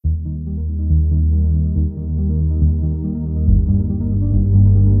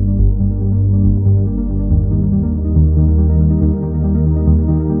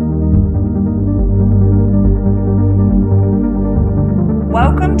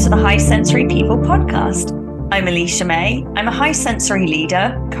to the High Sensory People podcast. I'm Alicia May. I'm a high sensory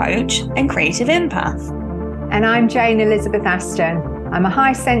leader, coach, and creative empath. And I'm Jane Elizabeth Aston. I'm a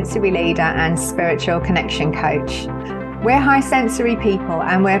high sensory leader and spiritual connection coach. We're high sensory people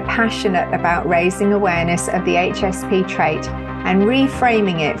and we're passionate about raising awareness of the HSP trait and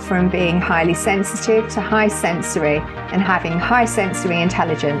reframing it from being highly sensitive to high sensory and having high sensory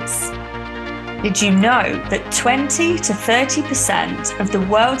intelligence. Did you know that 20 to 30% of the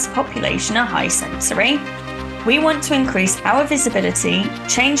world's population are high sensory? We want to increase our visibility,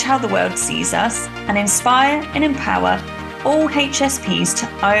 change how the world sees us, and inspire and empower all HSPs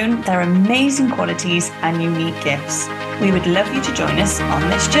to own their amazing qualities and unique gifts. We would love you to join us on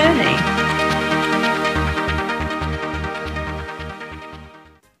this journey.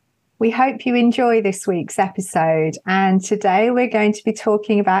 We hope you enjoy this week's episode. And today we're going to be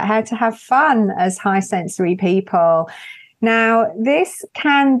talking about how to have fun as high sensory people. Now, this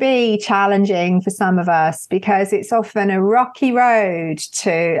can be challenging for some of us because it's often a rocky road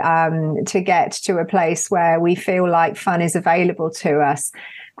to get to a place where we feel like fun is available to us.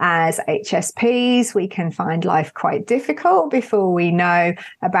 As HSPs, we can find life quite difficult before we know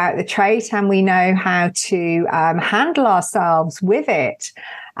about the trait and we know how to handle ourselves with it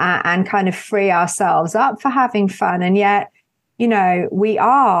and kind of free ourselves up for having fun. And yet, you know, we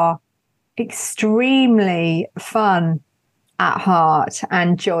are extremely fun at heart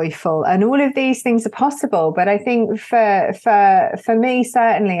and joyful, and all of these things are possible. But I think for me,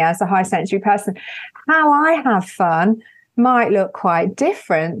 certainly as a high sensory person, how I have fun might look quite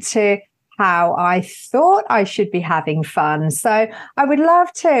different to how I thought I should be having fun. So I would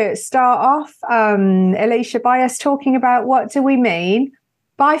love to start off, Alicia, by us talking about what do we mean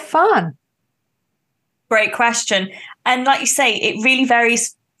by fun? Great question. And like you say, it really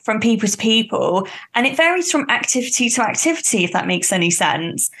varies from people to people, and it varies from activity to activity, if that makes any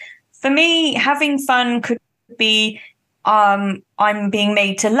sense. For me, having fun could be I'm being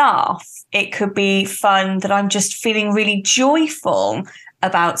made to laugh. It could be fun that I'm just feeling really joyful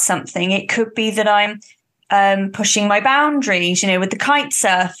about something. It could be that I'm pushing my boundaries, with the kite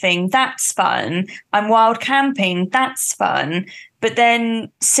surfing, that's fun. I'm wild camping, that's fun. But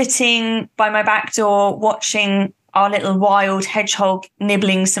then sitting by my back door watching our little wild hedgehog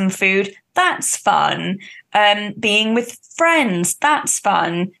nibbling some food, that's fun. Being with friends, that's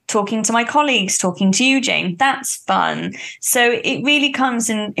fun. Talking to my colleagues, talking to you, Jane, that's fun. So it really comes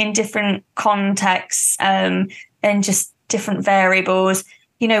in different contexts and just different variables.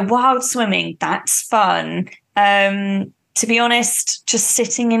 Wild swimming, that's fun. To be honest, just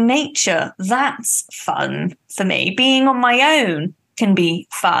sitting in nature, that's fun for me. Being on my own can be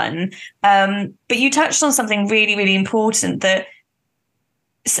fun. But you touched on something really, really important that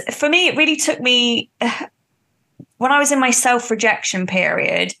for me, it really took me when I was in my self-rejection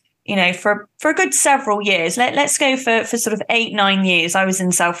period, for a good several years, let's go for sort of 8-9 years, I was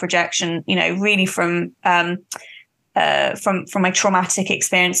in self-rejection, really from my traumatic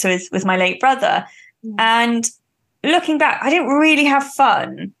experience with my late brother. And looking back, I didn't really have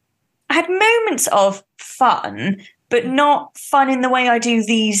fun. I had moments of fun, but not fun in the way I do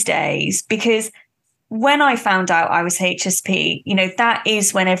these days, because when I found out I was HSP, that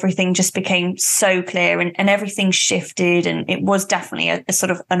is when everything just became so clear and everything shifted. And it was definitely a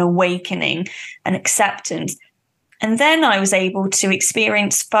sort of an awakening, an acceptance. And then I was able to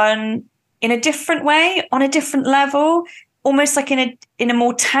experience fun in a different way, on a different level, almost like in a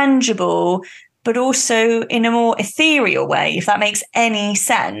more tangible, but also in a more ethereal way, if that makes any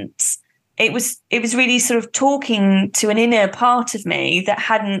sense. It was really sort of talking to an inner part of me that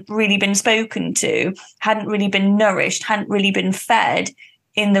hadn't really been spoken to, hadn't really been nourished, hadn't really been fed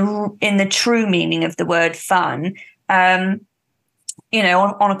in the true meaning of the word fun. On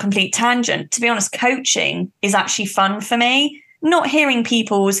a complete tangent. To be honest, coaching is actually fun for me. Not hearing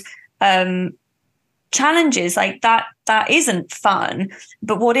people's challenges like that isn't fun.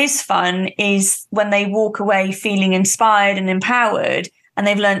 But what is fun is when they walk away feeling inspired and empowered, and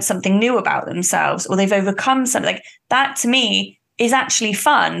they've learned something new about themselves, or they've overcome something. Like that to me is actually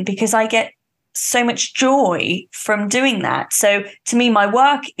fun, because I get so much joy from doing that. So to me, my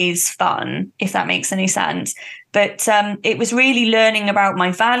work is fun, if that makes any sense. But it was really learning about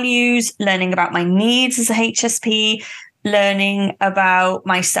my values, learning about my needs as a HSP, learning about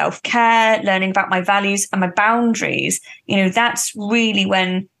my self-care, learning about my values and my boundaries. That's really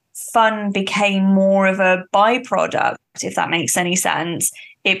when fun became more of a byproduct, if that makes any sense.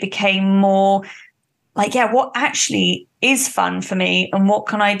 It became more like, what actually is fun for me, and what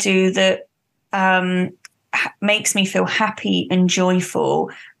can I do that makes me feel happy and joyful?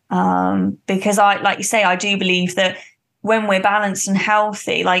 Because like you say, I do believe that when we're balanced and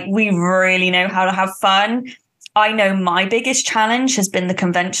healthy, like we really know how to have fun. I know my biggest challenge has been the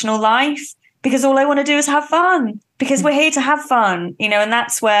conventional life, because all I want to do is have fun, because we're here to have fun, and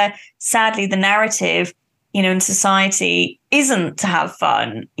that's where sadly the narrative, in society isn't to have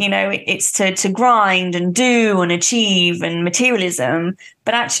fun. It's to grind and do and achieve and materialism.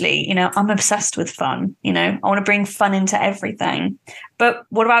 But actually, I'm obsessed with fun. I want to bring fun into everything. But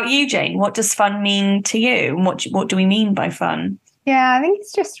what about you, Jane? What does fun mean to you? And what do we mean by fun? Yeah, I think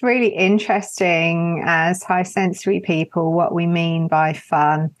it's just really interesting as high sensory people what we mean by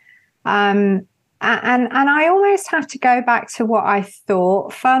fun. And I almost have to go back to what I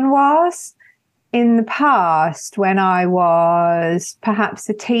thought fun was in the past, when I was perhaps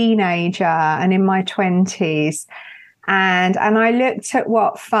a teenager and in my 20s. And I looked at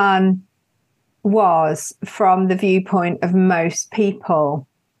what fun was from the viewpoint of most people.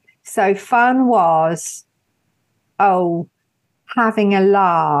 So fun was, having a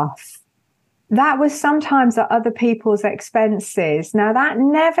laugh. That was sometimes at other people's expenses. Now, that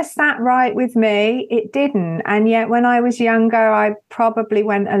never sat right with me. It didn't. And yet, when I was younger, I probably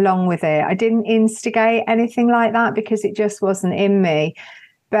went along with it. I didn't instigate anything like that because it just wasn't in me.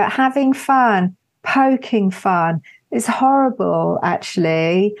 But having fun, poking fun, is horrible,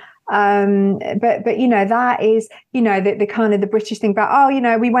 actually. But that is, the kind of the British thing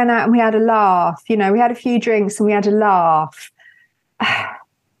about, we went out and we had a laugh. We had a few drinks and we had a laugh.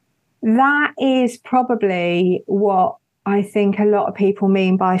 That is probably what I think a lot of people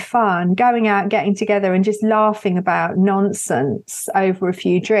mean by fun, going out, getting together and just laughing about nonsense over a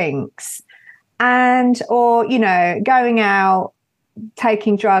few drinks, or going out,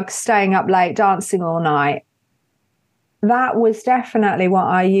 taking drugs, staying up late, dancing all night. That was definitely what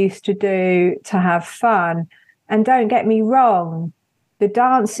I used to do to have fun. And don't get me wrong, the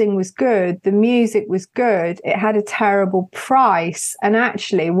dancing was good. The music was good. It had a terrible price. And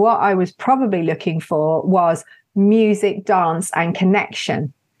actually, what I was probably looking for was music, dance, and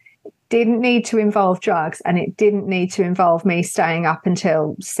connection. It didn't need to involve drugs, and it didn't need to involve me staying up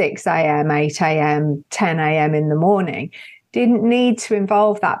until 6 a.m., 8 a.m., 10 a.m. in the morning. Didn't need to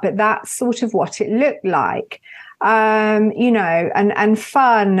involve that, but that's sort of what it looked like. And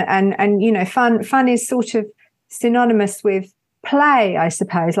fun, fun is sort of synonymous with play, I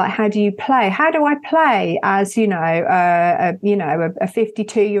suppose. Like, how do you play? How do I play as, a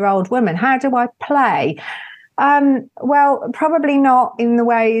 52-year-old woman? How do I play? Well, probably not in the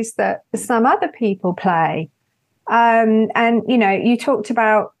ways that some other people play. You talked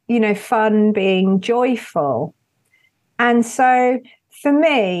about, fun being joyful. And so for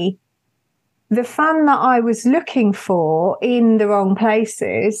me, the fun that I was looking for in the wrong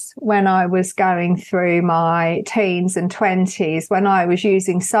places when I was going through my teens and 20s, when I was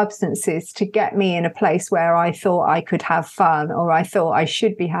using substances to get me in a place where I thought I could have fun, or I thought I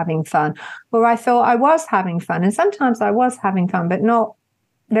should be having fun, or I thought I was having fun. And sometimes I was having fun, but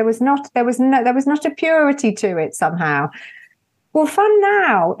there was not a purity to it somehow. Well, fun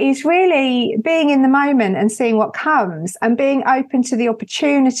now is really being in the moment and seeing what comes, and being open to the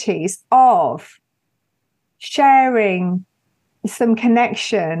opportunities of sharing some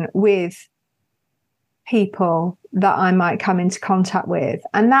connection with people that I might come into contact with.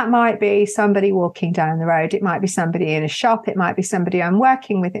 And that might be somebody walking down the road. It might be somebody in a shop. It might be somebody I'm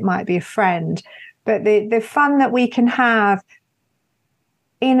working with. It might be a friend. But the fun that we can have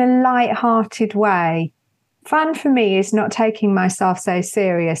in a light-hearted way. Fun for me is not taking myself so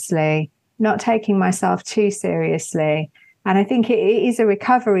seriously, not taking myself too seriously. And I think it is a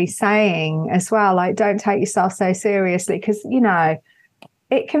recovery saying as well, like, don't take yourself so seriously, because,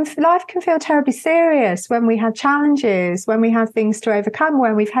 life can feel terribly serious when we have challenges, when we have things to overcome,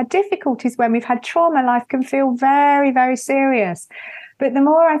 when we've had difficulties, when we've had trauma. Life can feel very, very serious. But the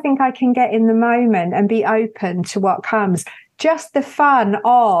more I think I can get in the moment and be open to what comes, just the fun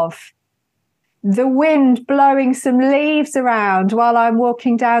of the wind blowing some leaves around while I'm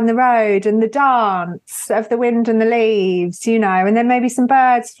walking down the road, and the dance of the wind and the leaves, and then maybe some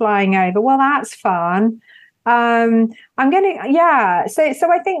birds flying over. Well, that's fun. So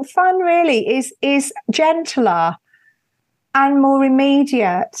I think fun really is gentler and more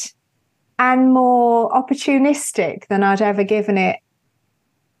immediate and more opportunistic than I'd ever given it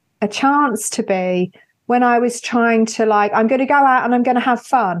a chance to be when I was trying to, I'm going to go out and I'm going to have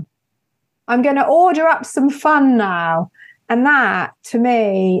fun. I'm going to order up some fun now. And that, to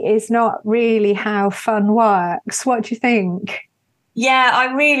me, is not really how fun works. What do you think? Yeah,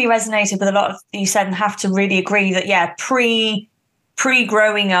 I really resonated with a lot of you said, and have to really agree that, pre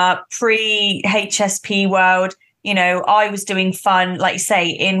growing up, pre HSP world, I was doing fun, like you say,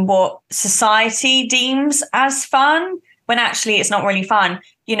 in what society deems as fun. when actually it's not really fun.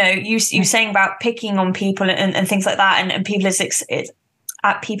 You know, you saying about picking on people and things like that, and people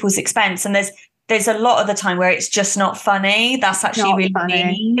at people's expense. And there's a lot of the time where it's just not funny. That's actually really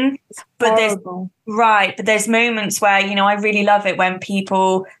mean. But there's moments where, you know, I really love it when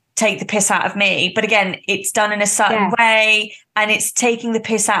people take the piss out of me. But again, it's done in a certain way, and it's taking the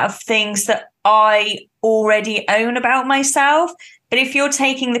piss out of things that I already own about myself. But if you're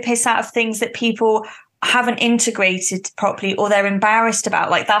taking the piss out of things that people haven't integrated properly or they're embarrassed about,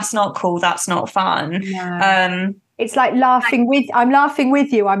 like, that's not cool, that's not fun. It's like I'm laughing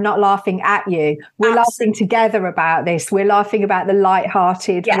with you, I'm not laughing at you. We're laughing together about this. We're laughing about the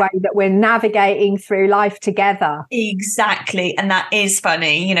light-hearted way that we're navigating through life together. Exactly. And that is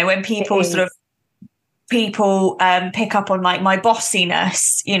funny, you know, when people pick up on like my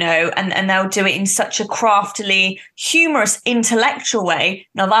bossiness, you know, and they'll do it in such a craftily, humorous, intellectual way.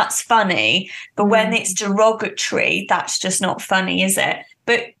 Now that's funny, but when it's derogatory, that's just not funny, is it?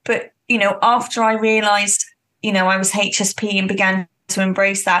 But you know, after I realized, you know, I was HSP and began to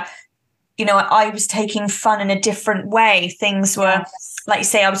embrace that, you know, I was taking fun in a different way. Things were, like you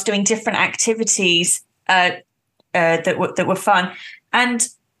say, I was doing different activities that were fun. And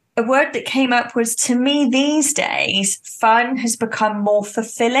a word that came up was, to me these days, fun has become more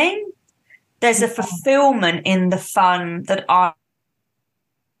fulfilling. There's a fulfillment in the fun that I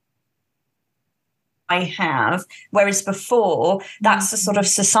have, whereas before that's the sort of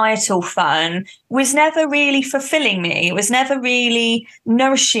societal fun was never really fulfilling me. It was never really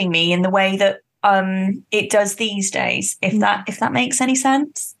nourishing me in the way that it does these days, if that makes any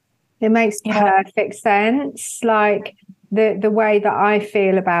sense. It makes perfect sense. Like the way that I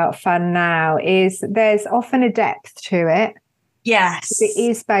feel about fun now is there's often a depth to it. Yes. It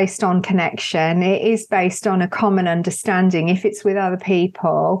is based on connection. It is based on a common understanding if it's with other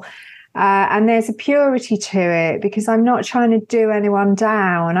people. And there's a purity to it, because I'm not trying to do anyone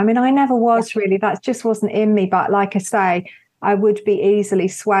down. I mean, I never was really, that just wasn't in me. But like I say, I would be easily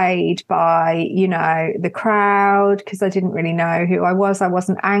swayed by, you know, the crowd, because I didn't really know who I was. I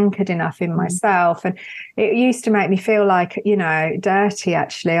wasn't anchored enough in myself. And it used to make me feel like, you know, dirty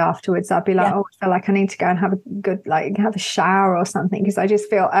actually afterwards. I'd be like, oh, I feel like I need to go and have a shower or something, because I just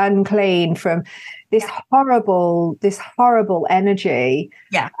feel unclean from this horrible energy.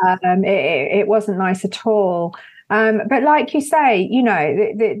 It wasn't nice at all. But like you say, you know,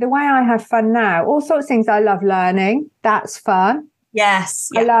 the way I have fun now, all sorts of things. I love learning. That's fun. Yes.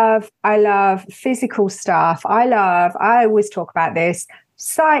 Yeah. I love physical stuff. I always talk about this,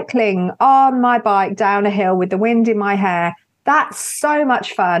 cycling on my bike down a hill with the wind in my hair. That's so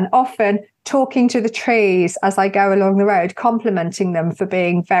much fun. Often talking to the trees as I go along the road, complimenting them for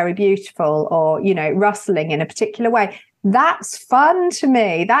being very beautiful, or, you know, rustling in a particular way. That's fun to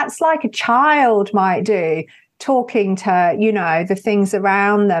me. That's like a child might do, talking to, you know, the things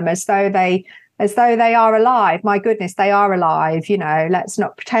around them as though they are alive. My goodness, they are alive. You know, let's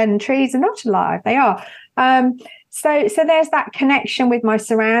not pretend trees are not alive. They are. So there's that connection with my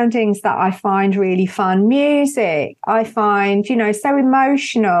surroundings that I find really fun. Music, I find, you know, so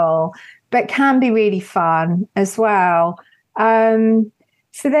emotional, but can be really fun as well.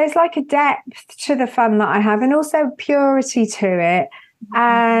 So there's like a depth to the fun that I have, and also purity to it.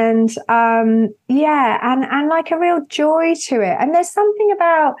 And and like a real joy to it. And there's something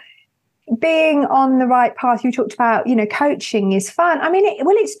about being on the right path. You talked about, you know, coaching is fun. I mean,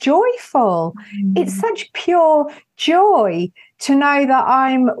 it's joyful. It's such pure joy to know that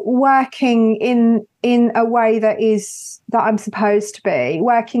I'm working in a way that I'm supposed to be,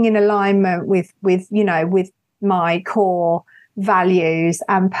 working in alignment with you know, with my core values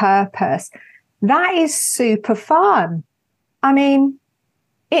and purpose. That is super fun. I mean,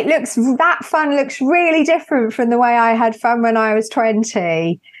 that fun looks really different from the way I had fun when I was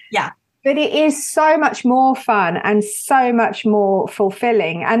 20. Yeah. But it is so much more fun and so much more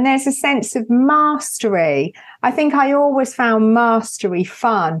fulfilling. And there's a sense of mastery. I think I always found mastery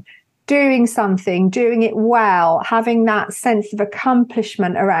fun. Doing something, doing it well, having that sense of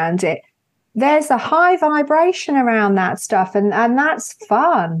accomplishment around it. There's a high vibration around that stuff, and that's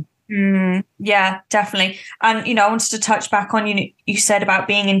fun. Yeah, definitely. And, you know, I wanted to touch back on, you said about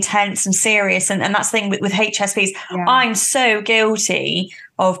being intense and serious, and that's the thing with HSPs. Yeah. I'm so guilty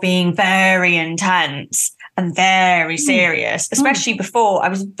of being very intense and very serious, especially before I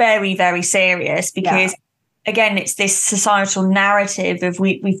was very, very serious, because again, it's this societal narrative of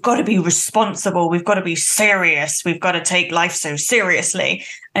we've got to be responsible, we've got to be serious, we've got to take life so seriously.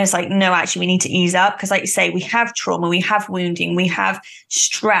 And it's like, no, actually, we need to ease up, because like you say, we have trauma, we have wounding, we have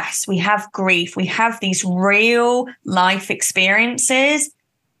stress, we have grief, we have these real life experiences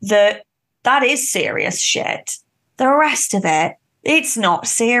that is serious shit. the rest of it, it's not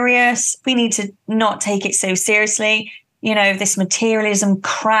serious. We need to not take it so seriously. This materialism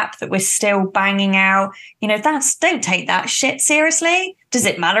crap that we're still banging out, don't take that shit seriously. Does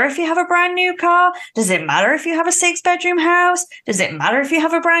it matter if you have a brand new car? Does it matter if you have a 6-bedroom house? Does it matter if you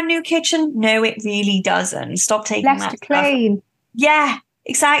have a brand new kitchen? No, it really doesn't. Stop taking less that to clean. Stuff. Yeah,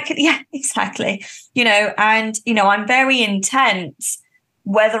 exactly. Yeah, exactly. I'm very intense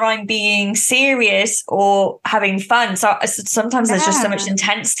whether I'm being serious or having fun. So sometimes there's just so much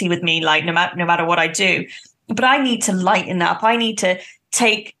intensity with me, like no matter what I do. But I need to lighten up. I need to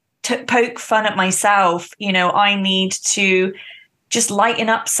poke fun at myself. I need to just lighten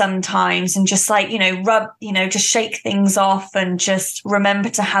up sometimes and just just shake things off and just remember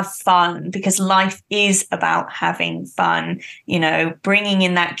to have fun, because life is about having fun, bringing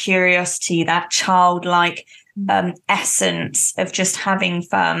in that curiosity, that childlike essence of just having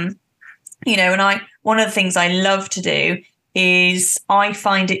fun, and one of the things I love to do is I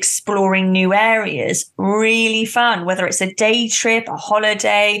find exploring new areas really fun, whether it's a day trip, a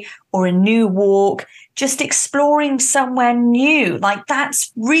holiday, or a new walk. Just exploring somewhere new, like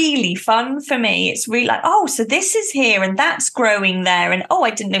that's really fun for me. It's really like, oh, so this is here and that's growing there, and oh,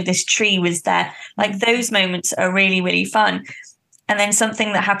 I didn't know this tree was there. Like those moments are really, really fun. And then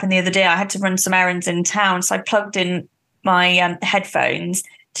something that happened the other day, I had to run some errands in town, so I plugged in my headphones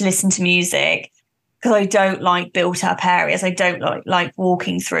to listen to music, because I don't like built up areas. I don't like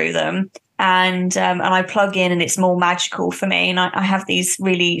walking through them. And I plug in and it's more magical for me. And I have these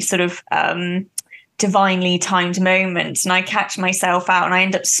really sort of divinely timed moments, and I catch myself out and I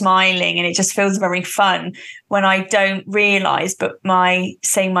end up smiling, and it just feels very fun when I don't realize, but my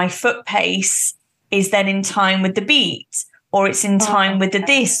foot pace is then in time with the beat, or it's in time with the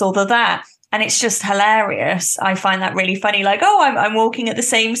this or the that. And it's just hilarious. I find that really funny. Like, oh, I'm walking at the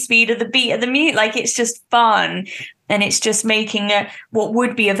same speed of the beat of the mute. Like, it's just fun. And it's just making what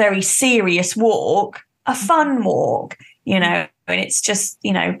would be a very serious walk a fun walk, and it's just,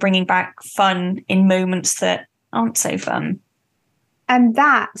 bringing back fun in moments that aren't so fun. And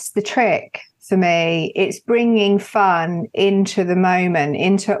that's the trick for me. It's bringing fun into the moment,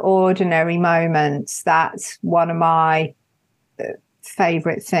 into ordinary moments. That's one of my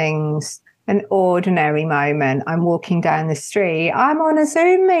favorite things. An ordinary moment. I'm walking down the street. I'm on a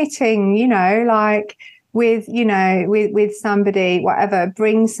Zoom meeting, with somebody, whatever,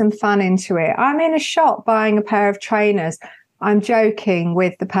 bring some fun into it. I'm in a shop buying a pair of trainers. I'm joking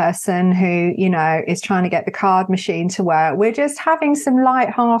with the person who, is trying to get the card machine to work. We're just having some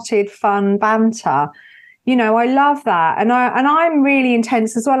light-hearted, fun banter. I love that. And I'm really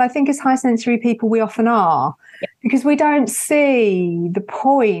intense as well. I think as high sensory people, we often are, because we don't see the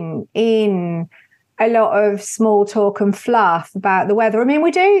point in a lot of small talk and fluff about the weather. I mean,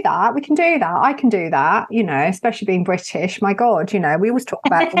 we do that. We can do that. I can do that, especially being British. My God, we always talk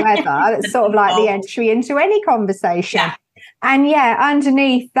about the weather. That's sort of like the entry into any conversation. Yeah. And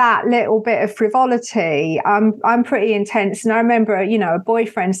underneath that little bit of frivolity, I'm pretty intense. And I remember, a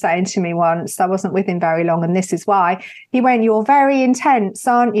boyfriend saying to me once, I wasn't with him very long, and this is why, he went, "You're very intense,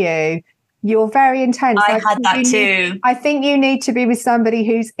 aren't you? You're very intense." I had that too. I think you need to be with somebody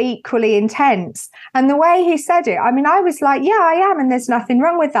who's equally intense. And the way he said it, I mean, I was like, yeah, I am. And there's nothing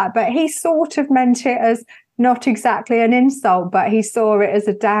wrong with that. But he sort of meant it as not exactly an insult, but he saw it as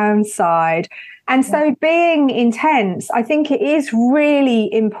a downside. And so being intense, I think it is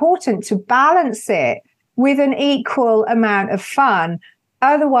really important to balance it with an equal amount of fun.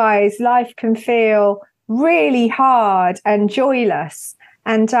 Otherwise, life can feel really hard and joyless.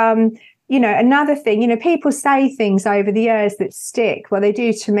 And, another thing, people say things over the years that stick. Well, they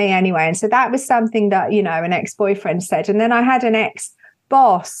do to me anyway. And so that was something that, an ex-boyfriend said. And then I had an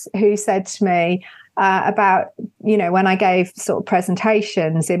ex-boss who said to me about, when I gave sort of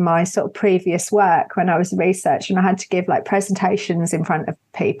presentations in my sort of previous work, when I was a researcher, and I had to give like presentations in front of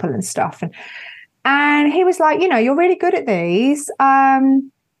people and stuff. And he was like, "You're really good at these."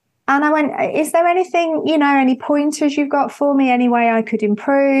 And I went, "Is there anything, any pointers you've got for me, any way I could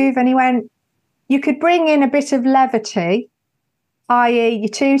improve?" And he went, "You could bring in a bit of levity, i.e. you're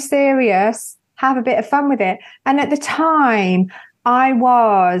too serious, have a bit of fun with it." And at the time, I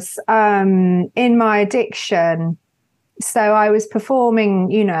was in my addiction. So I was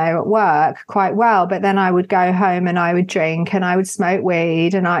performing, at work quite well, but then I would go home and I would drink and I would smoke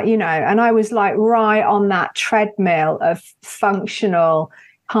weed. And I was like right on that treadmill of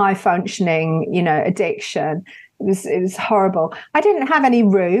high functioning, addiction. It was horrible. I didn't have any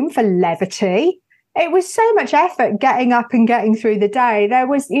room for levity. It was so much effort getting up and getting through the day. There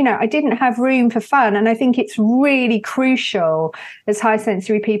was, I didn't have room for fun. And I think it's really crucial as high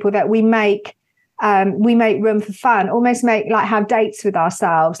sensory people that we make we make room for fun, almost have dates with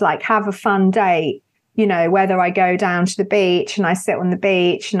ourselves, like have a fun date, you know, whether I go down to the beach and I sit on the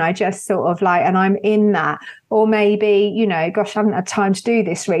beach and I just sort of like, and I'm in that, or maybe, you know, gosh, I haven't had time to do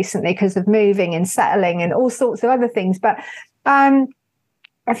this recently because of moving and settling and all sorts of other things. But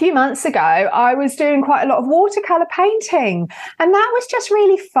a few months ago, I was doing quite a lot of watercolor painting, and that was just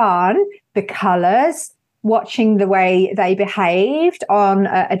really fun. The colors, watching the way they behaved on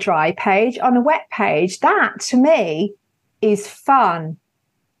a dry page, on a wet page, that to me is fun.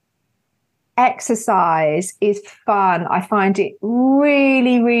 Exercise is fun. I find it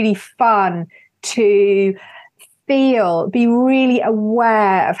really, really fun to be really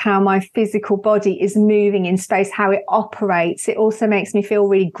aware of how my physical body is moving in space, how it operates. It also makes me feel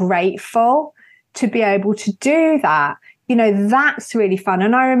really grateful to be able to do that. You know, that's really fun.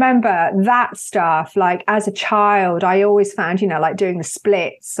 And I remember that stuff, like as a child, I always found, you know, like doing the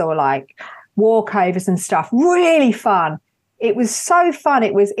splits or like walkovers and stuff, really fun. It was so fun.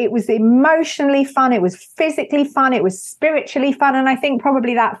 It was emotionally fun. It was physically fun. It was spiritually fun. And I think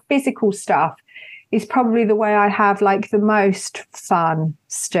probably that physical stuff is probably the way I have like the most fun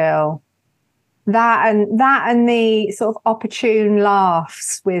still. That and the sort of opportune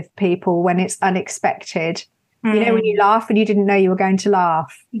laughs with people when it's unexpected. You know, when you laugh and you didn't know you were going to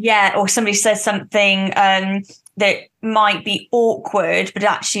laugh. Yeah, or somebody says something that might be awkward, but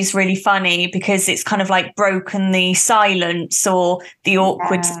actually is really funny because it's kind of like broken the silence or the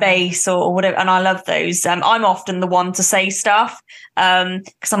awkward space or whatever. And I love those. I'm often the one to say stuff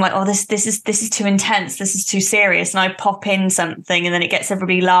because I'm like, oh, this is too intense. This is too serious. And I pop in something and then it gets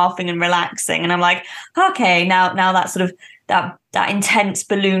everybody laughing and relaxing. And I'm like, okay, now that sort of that intense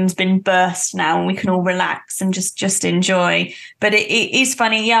balloon's been burst now and we can all relax and just enjoy. But it is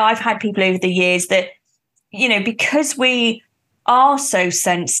funny. Yeah, I've had people over the years that, you know, because we are so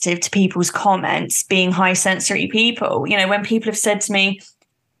sensitive to people's comments, being high sensory people, you know, when people have said to me,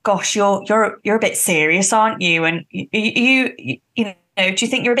 gosh, you're a bit serious, aren't you? And you know, do you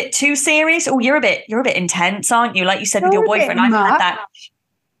think you're a bit too serious? Or you're a bit intense, aren't you? Like you said with your boyfriend, I've had that.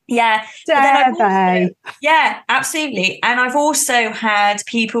 Yeah. Yeah, absolutely. And I've also had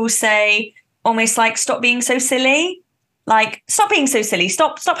people say almost like, stop being so silly. Like, stop being so silly.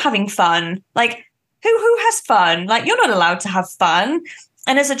 Stop having fun. Like, who has fun? Like, you're not allowed to have fun.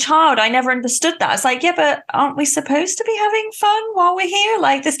 And as a child, I never understood that. It's like, yeah, but aren't we supposed to be having fun while we're here?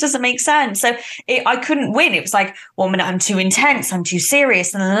 Like, this doesn't make sense. So I couldn't win. It was like, 1 minute I'm too intense, I'm too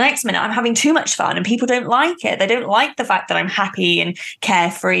serious. And then the next minute I'm having too much fun and people don't like it. They don't like the fact that I'm happy and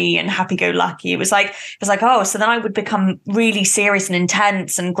carefree and happy-go-lucky. It was like, oh, so then I would become really serious and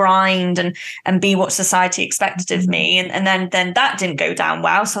intense and grind and be what society expected of me. And then that didn't go down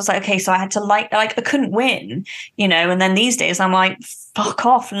well. So I was like, okay, so I had to like I couldn't win, you know. And then these days I'm like, fuck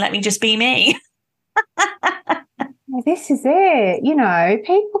off and let me just be me. This is it. You know,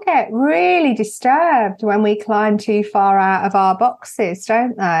 people get really disturbed when we climb too far out of our boxes,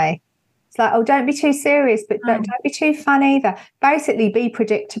 don't they? It's like, oh, don't be too serious, but don't be too fun either. Basically, be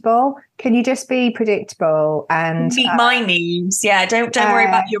predictable. Can you just be predictable and meet my needs? Yeah, don't worry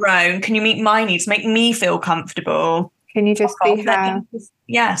about your own. Can you meet my needs? Make me feel comfortable. Can you just be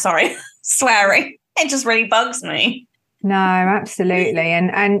yeah, sorry, swearing. It just really bugs me. No, absolutely.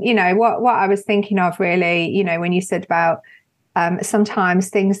 And you know, what I was thinking of really, you know, when you said about sometimes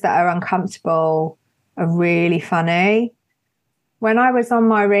things that are uncomfortable are really funny. When I was on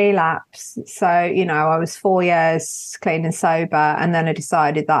my relapse, so, you know, I was 4 years clean and sober, and then I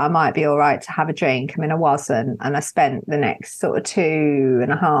decided that I might be all right to have a drink. I mean, I wasn't. And I spent the next sort of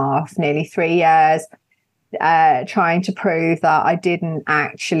 2.5, nearly 3 years trying to prove that I didn't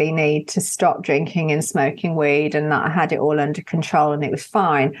actually need to stop drinking and smoking weed and that I had it all under control and it was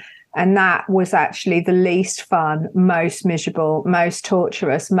fine. And that was actually the least fun, most miserable, most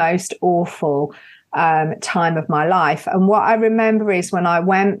torturous, most awful time of my life. And what I remember is when I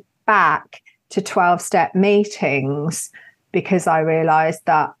went back to 12-step meetings, because I realized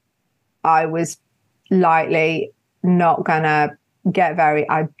that I was likely not going to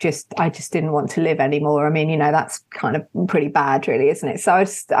I just didn't want to live anymore. I mean, you know, that's kind of pretty bad, really, isn't it? So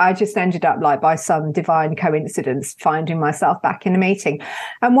I just ended up, like, by some divine coincidence, finding myself back in a meeting.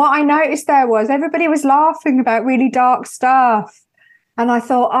 And what I noticed there was everybody was laughing about really dark stuff. And I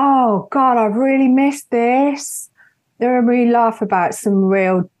thought, oh, God, I've really missed this. They're really laugh about some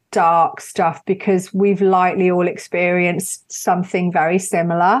real dark stuff because we've likely all experienced something very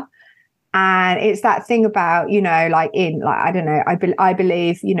similar. And it's that thing about, you know, I don't know, I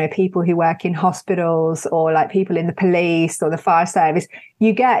believe, you know, people who work in hospitals or like people in the police or the fire service,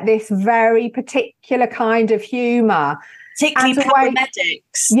 you get this very particular kind of humor particularly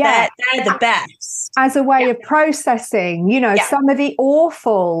paramedics. Yeah. They're the best. As a way of processing, some of the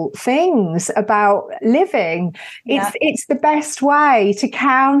awful things about living. It's the best way to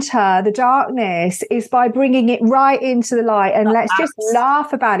counter the darkness is by bringing it right into the light, and let's just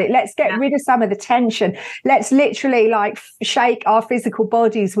laugh about it. Let's get rid of some of the tension. Let's literally shake our physical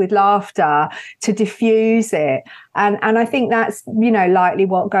bodies with laughter to diffuse it. And I think that's, likely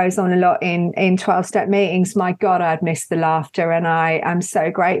what goes on a lot in 12-step meetings. My God, I'd miss the laughter. And I am so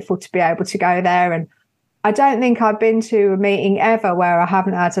grateful to be able to go there. And I don't think I've been to a meeting ever where I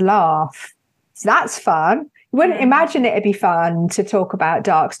haven't had a laugh. So that's fun. You wouldn't imagine it'd be fun to talk about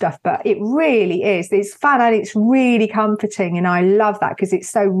dark stuff, but it really is. It's fun and it's really comforting. And I love that because it's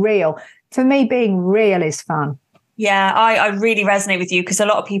so real. For me, being real is fun. Yeah, I really resonate with you because a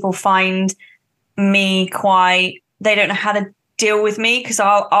lot of people find me they don't know how to deal with me because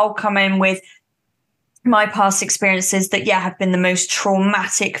I'll come in with my past experiences that have been the most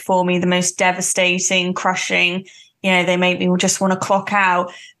traumatic for me, the most devastating, crushing. They make me just want to clock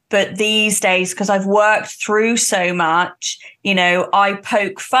out. But these days, because I've worked through so much, I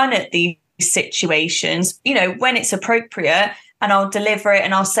poke fun at these situations, when it's appropriate, and I'll deliver it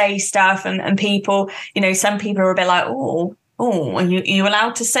and I'll say stuff and people, some people are a bit like, oh, are you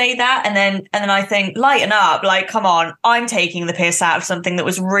allowed to say that? And then I think, lighten up, come on, I'm taking the piss out of something that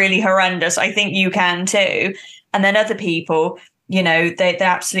was really horrendous. I think you can too. And then other people, they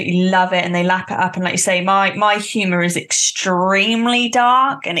absolutely love it and they lap it up. And like you say, my humor is extremely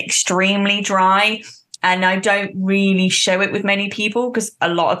dark and extremely dry. And I don't really show it with many people because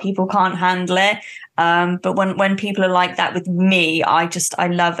a lot of people can't handle it. But when people are like that with me, I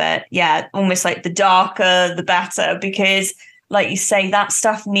love it. Yeah, almost like the darker, the better, because like you say, that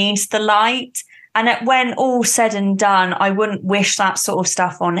stuff needs the light. And when all said and done, I wouldn't wish that sort of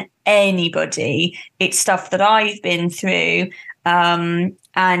stuff on anybody. It's stuff that I've been through. And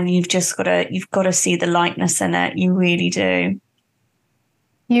you've got to see the lightness in it. You really do.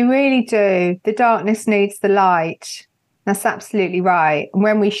 You really do. The darkness needs the light. That's absolutely right. And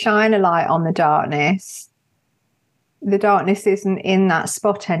when we shine a light on the darkness isn't in that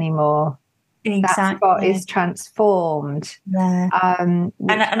spot anymore. Exactly. That spot is transformed. Yeah. And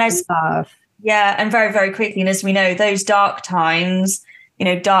as love. Yeah, and very, very quickly, and as we know, those dark times,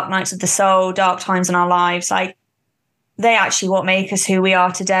 dark nights of the soul, dark times in our lives, they actually what make us who we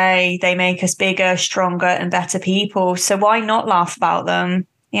are today. They make us bigger, stronger, and better people. So why not laugh about them?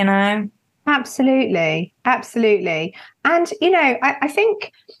 Absolutely. Absolutely. And, I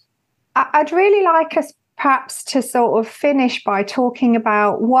think I'd really like us perhaps to sort of finish by talking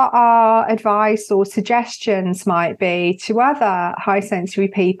about what our advice or suggestions might be to other high sensory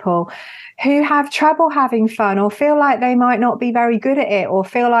people who have trouble having fun or feel like they might not be very good at it or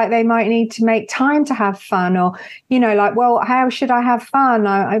feel like they might need to make time to have fun or, well, how should I have fun?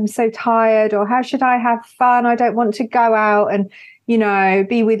 I'm so tired. Or how should I have fun? I don't want to go out and,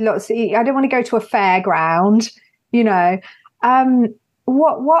 be with I don't want to go to a fairground,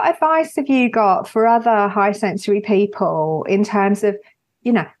 What advice have you got for other high sensory people in terms of,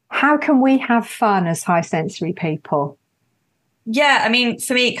 how can we have fun as high sensory people? Yeah, I mean,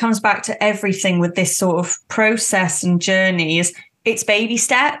 for me, it comes back to everything with this sort of process and journey it's baby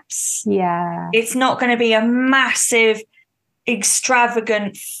steps. Yeah. It's not going to be a massive,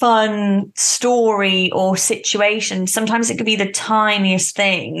 extravagant, fun story or situation. Sometimes it could be the tiniest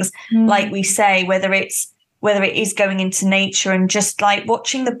things, like we say, whether it is going into nature and just like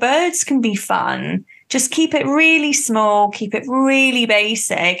watching the birds can be fun. Just keep it really small, keep it really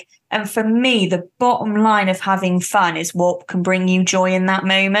basic. And for me, the bottom line of having fun is what can bring you joy in that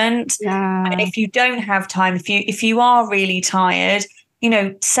moment. Yeah. And if you don't have time, if you are really tired,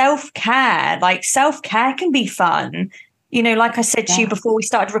 self-care can be fun. Like I said to you before we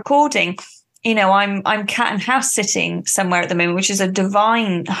started recording, I'm cat and house sitting somewhere at the moment, which is a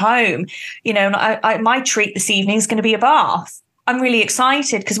divine home, and my treat this evening is going to be a bath. I'm really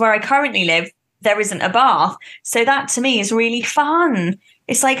excited because where I currently live, there isn't a bath. So that to me is really fun.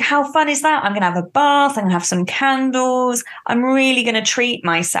 It's like, how fun is that? I'm going to have a bath. I'm going to have some candles. I'm really going to treat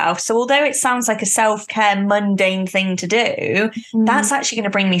myself. So although it sounds like a self-care, mundane thing to do, that's actually going to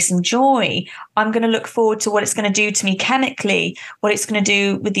bring me some joy. I'm going to look forward to what it's going to do to me chemically, what it's going to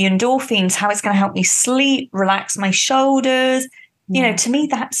do with the endorphins, how it's going to help me sleep, relax my shoulders. To me,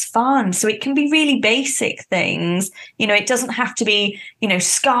 that's fun. So it can be really basic things. It doesn't have to be,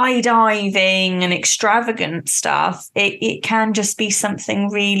 skydiving and extravagant stuff. It can just be something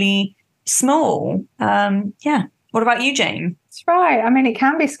really small. Yeah. What about you, Jane? That's right. I mean, it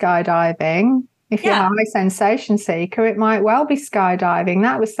can be skydiving. If you're a high sensation seeker, it might well be skydiving.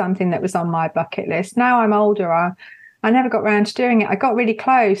 That was something that was on my bucket list. Now I'm older, I never got around to doing it. I got really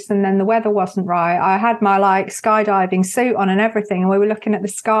close and then the weather wasn't right. I had my like skydiving suit on and everything, and we were looking at the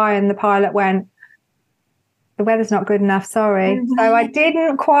sky and the pilot went, the weather's not good enough, sorry. Mm-hmm. So I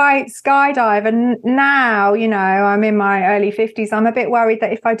didn't quite skydive. And now, you know, I'm in my early 50s. I'm a bit worried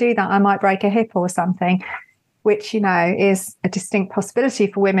that if I do that, I might break a hip or something, which, you know, is a distinct possibility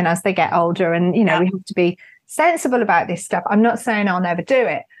for women as they get older. And, you know, we have to be sensible about this stuff. I'm not saying I'll never do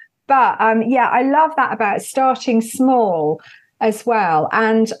it. But yeah, I love that about starting small as well.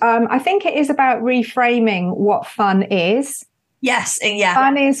 And I think it is about reframing what fun is. Yes. Yeah.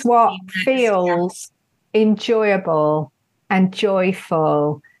 Fun is what feels enjoyable and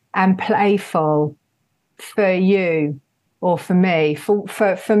joyful and playful for you or for me,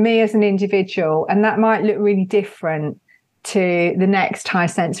 for me as an individual. And that might look really different to the next high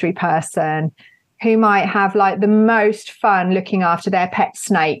sensory person who might have like the most fun looking after their pet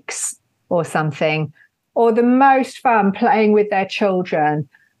snakes or something, or the most fun playing with their children,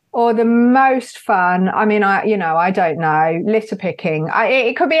 or the most fun, I mean, I don't know, litter picking.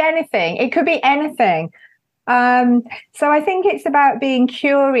 It could be anything. It could be anything. So I think it's about being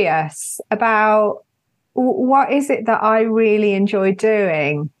curious about what is it that I really enjoy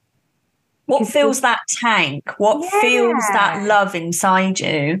doing. What fills that tank? What feels that love inside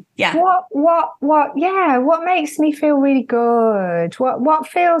you? Yeah. What makes me feel really good? What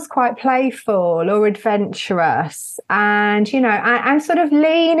feels quite playful or adventurous? And, you know, and sort of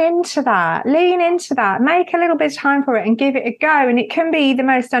lean into that, make a little bit of time for it and give it a go. And it can be the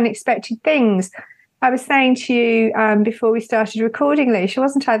most unexpected things. I was saying to you before we started recording, Leisha,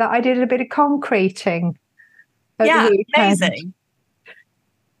 wasn't I, that I did a bit of concreting. Yeah, amazing.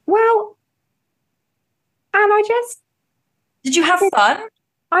 Well, and I just... Did you have fun?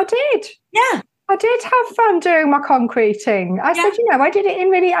 I did. Yeah. I did have fun doing my concreting. I said, you know, I did it in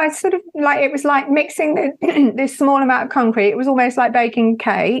really, I sort of like, it was like mixing this small amount of concrete. It was almost like baking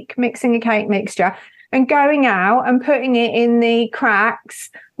cake, mixing a cake mixture and going out and putting it in the cracks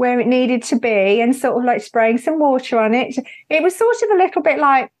where it needed to be and sort of like spraying some water on it. It was sort of a little bit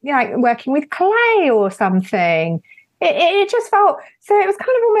like, you know, working with clay or something. It just felt, so it was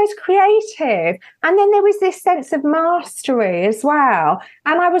kind of almost creative. And then there was this sense of mastery as well.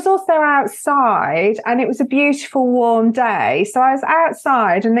 And I was also outside and it was a beautiful warm day. So I was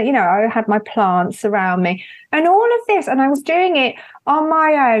outside and, you know, I had my plants around me and all of this. And I was doing it on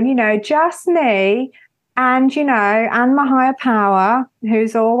my own, you know, just me and, you know, and my higher power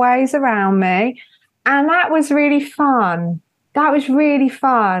who's always around me. And that was really fun.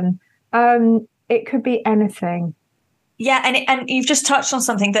 It could be anything. Yeah, and you've just touched on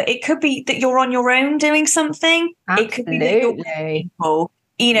something that it could be that you're on your own doing something. Absolutely. It could be that you're with people.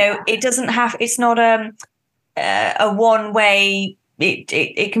 You know, it doesn't have. It's not a one way.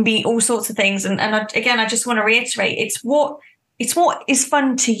 It can be all sorts of things. And again, I just want to reiterate: it's what is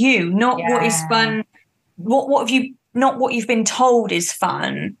fun to you, not what is fun. What have you? Not what you've been told is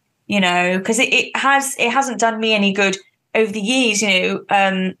fun. You know, because it hasn't done me any good over the years. You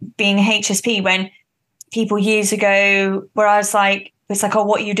know, being HSP when. People years ago where I was like, it's like, oh,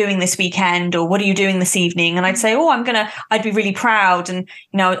 what are you doing this weekend? Or what are you doing this evening? And I'd say, oh, I'd be really proud. And,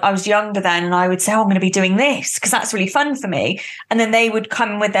 you know, I was younger then and I would say, oh, I'm going to be doing this because that's really fun for me. And then they would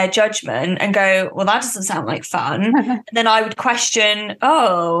come with their judgment and go, well, that doesn't sound like fun. And then I would question,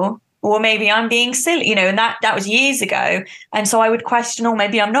 oh, or maybe I'm being silly, you know, and that was years ago. And so I would question, oh,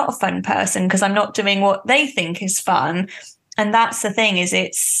 maybe I'm not a fun person because I'm not doing what they think is fun. And that's the thing is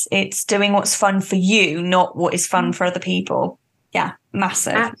it's doing what's fun for you, not what is fun for other people. Yeah,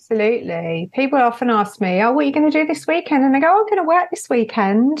 massive. Absolutely. People often ask me, oh, what are you going to do this weekend? And I go, I'm going to work this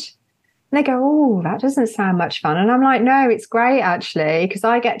weekend. And they go, oh, that doesn't sound much fun. And I'm like, no, it's great, actually, because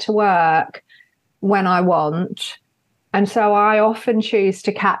I get to work when I want. And so I often choose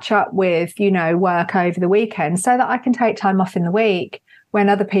to catch up with, you know, work over the weekend so that I can take time off in the week when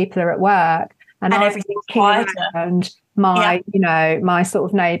other people are at work. And everything's quieter. Around my, you know, my sort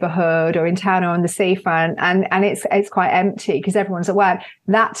of neighborhood or in town or on the seafront. And it's quite empty because everyone's at work.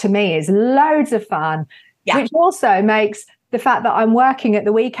 That to me is loads of fun, which also makes the fact that I'm working at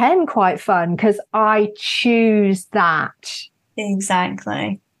the weekend quite fun because I choose that.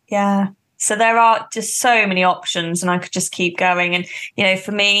 Exactly. Yeah. So there are just so many options and I could just keep going. And, you know,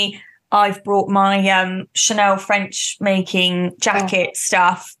 for me, I've brought my Chanel French making jacket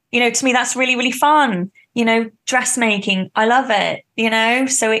stuff. You know, to me, that's really, really fun. You know, dressmaking, I love it, you know,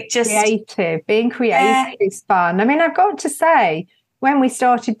 so it just... Being creative is fun. I mean, I've got to say, when we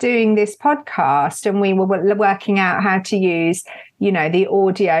started doing this podcast and we were working out how to use, you know, the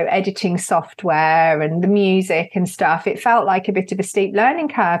audio editing software and the music and stuff, it felt like a bit of a steep learning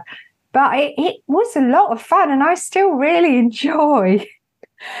curve. But it was a lot of fun, and I still really enjoy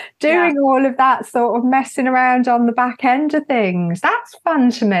doing all of that sort of messing around on the back end of things. That's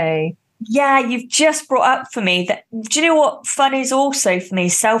fun to me. Yeah, you've just brought up for me that, do you know what fun is also for me?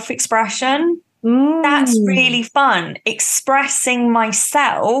 Self-expression. That's really fun. Expressing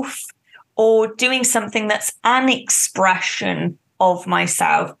myself or doing something that's an expression of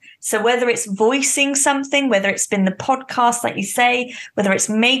myself. So whether it's voicing something, whether it's been the podcast, like you say, whether it's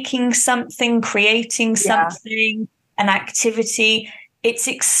making something, creating something, an activity, it's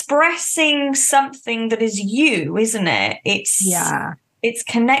expressing something that is you, isn't it? It's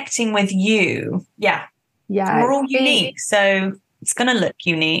connecting with you. Yeah. We're all unique, so it's going to look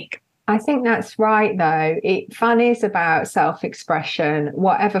unique. I think that's right, though. Fun is about self-expression,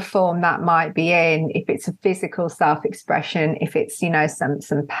 whatever form that might be in. If it's a physical self-expression, if it's,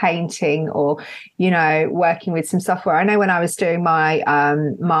 some painting or, working with some software. I know when I was doing my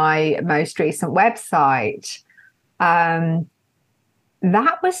my most recent website, that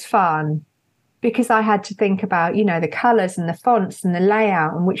was fun. Because I had to think about, the colours and the fonts and the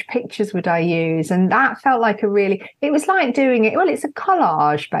layout and which pictures would I use. And that felt like it was like doing it. Well, it's a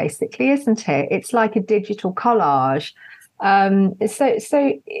collage, basically, isn't it? It's like a digital collage.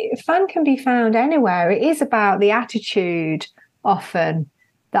 So fun can be found anywhere. It is about the attitude often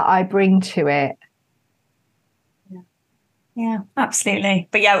that I bring to it. Yeah, absolutely.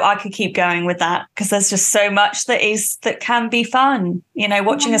 But I could keep going with that because there's just so much that can be fun.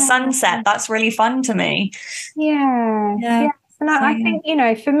 Watching a sunset, that's really fun to me. Yeah. Yes. And I think,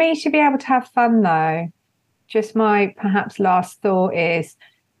 for me to be able to have fun, though, just my perhaps last thought is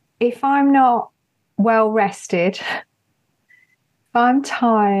if I'm not well rested, if I'm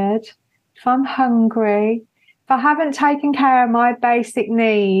tired, if I'm hungry, if I haven't taken care of my basic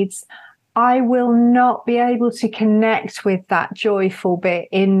needs, I will not be able to connect with that joyful bit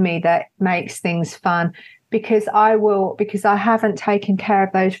in me that makes things fun because I haven't taken care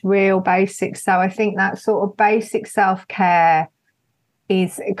of those real basics. So I think that sort of basic self-care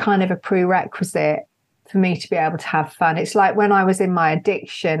is kind of a prerequisite for me to be able to have fun. It's like when I was in my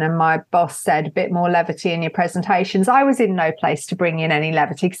addiction and my boss said a bit more levity in your presentations, I was in no place to bring in any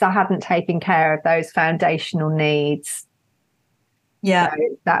levity because I hadn't taken care of those foundational needs. Yeah, so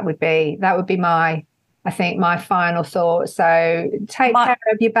that would be my final thought. So take care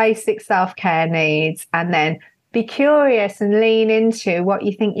of your basic self-care needs and then be curious and lean into what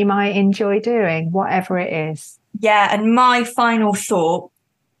you think you might enjoy doing, whatever it is. Yeah, and my final thought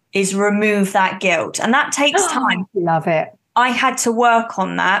is remove that guilt. And that takes time. Love it. I had to work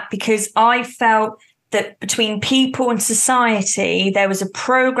on that because I felt that between people and society, there was a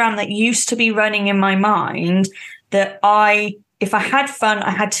program that used to be running in my mind that if I had fun, I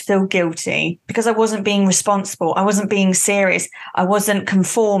had to feel guilty because I wasn't being responsible. I wasn't being serious. I wasn't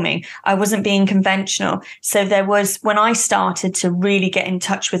conforming. I wasn't being conventional. So when I started to really get in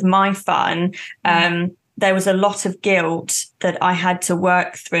touch with my fun, there was a lot of guilt that I had to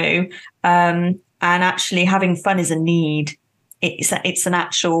work through. And actually having fun is a need. It's an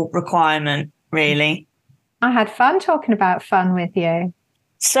actual requirement, really. I had fun talking about fun with you.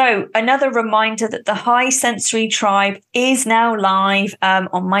 So another reminder that the High Sensory Tribe is now live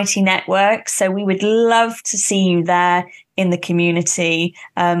on Mighty Network. So we would love to see you there in the community.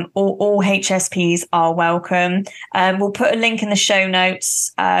 All HSPs are welcome. We'll put a link in the show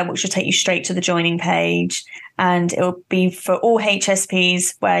notes, which will take you straight to the joining page. And it'll be for all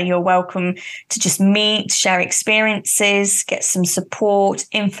HSPs where you're welcome to just meet, share experiences, get some support,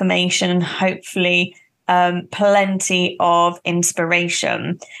 information, and hopefully plenty of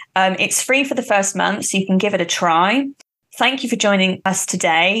inspiration. It's free for the first month, so you can give it a try. Thank you for joining us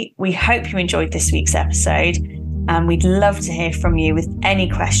today. We hope you enjoyed this week's episode, and we'd love to hear from you with any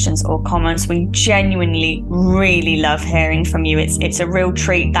questions or comments. We genuinely really love hearing from you. It's a real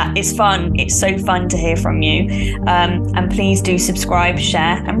treat. That is fun. It's so fun to hear from you. And please do subscribe,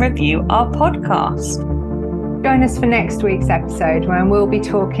 share, and review our podcast. Join us for next week's episode when we'll be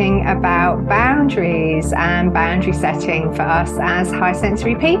talking about boundaries and boundary setting for us as high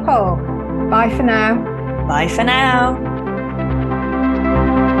sensory people. Bye for now. Bye for now.